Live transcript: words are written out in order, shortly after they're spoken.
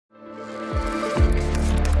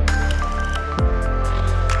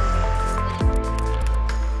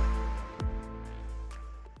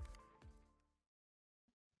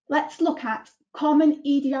let's look at common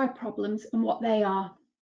EDI problems and what they are.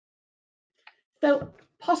 So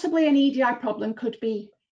possibly an EDI problem could be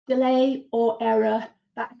delay or error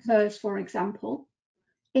that occurs, for example,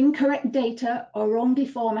 incorrect data or wrongly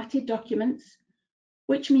formatted documents,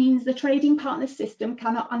 which means the trading partner system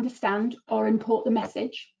cannot understand or import the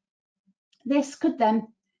message. This could then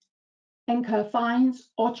incur fines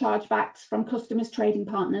or chargebacks from customers' trading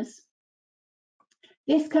partners.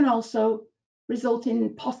 This can also result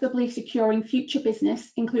in possibly securing future business,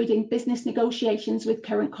 including business negotiations with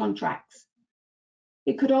current contracts.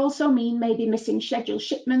 It could also mean maybe missing scheduled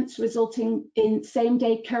shipments, resulting in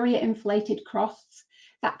same-day courier inflated costs.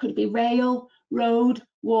 That could be rail, road,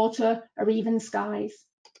 water, or even skies.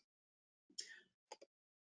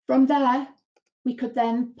 From there, we could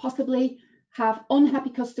then possibly have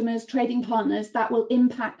unhappy customers, trading partners that will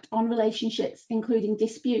impact on relationships, including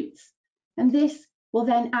disputes. And this will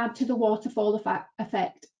then add to the waterfall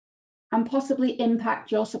effect and possibly impact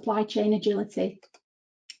your supply chain agility.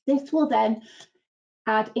 This will then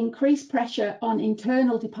add increased pressure on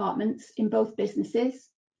internal departments in both businesses.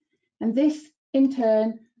 And this in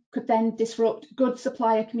turn could then disrupt good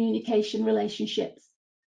supplier communication relationships.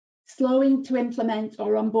 Slowing to implement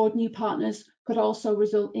or onboard new partners could also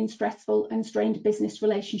result in stressful and strained business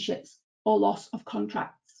relationships or loss of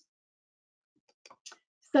contracts.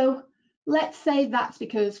 So let's say that's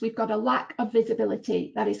because we've got a lack of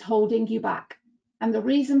visibility that is holding you back. And the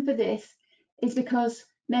reason for this is because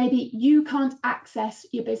maybe you can't access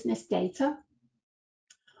your business data,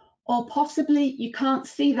 or possibly you can't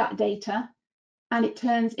see that data and it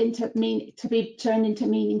turns into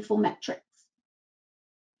meaningful metrics.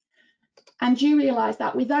 And you realize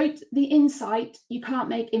that without the insight, you can't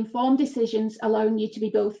make informed decisions, allowing you to be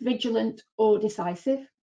both vigilant or decisive.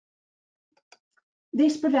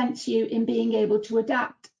 This prevents you in being able to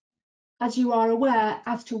adapt, as you are aware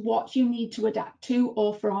as to what you need to adapt to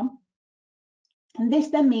or from. And this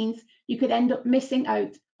then means you could end up missing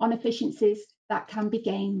out on efficiencies that can be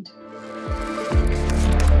gained.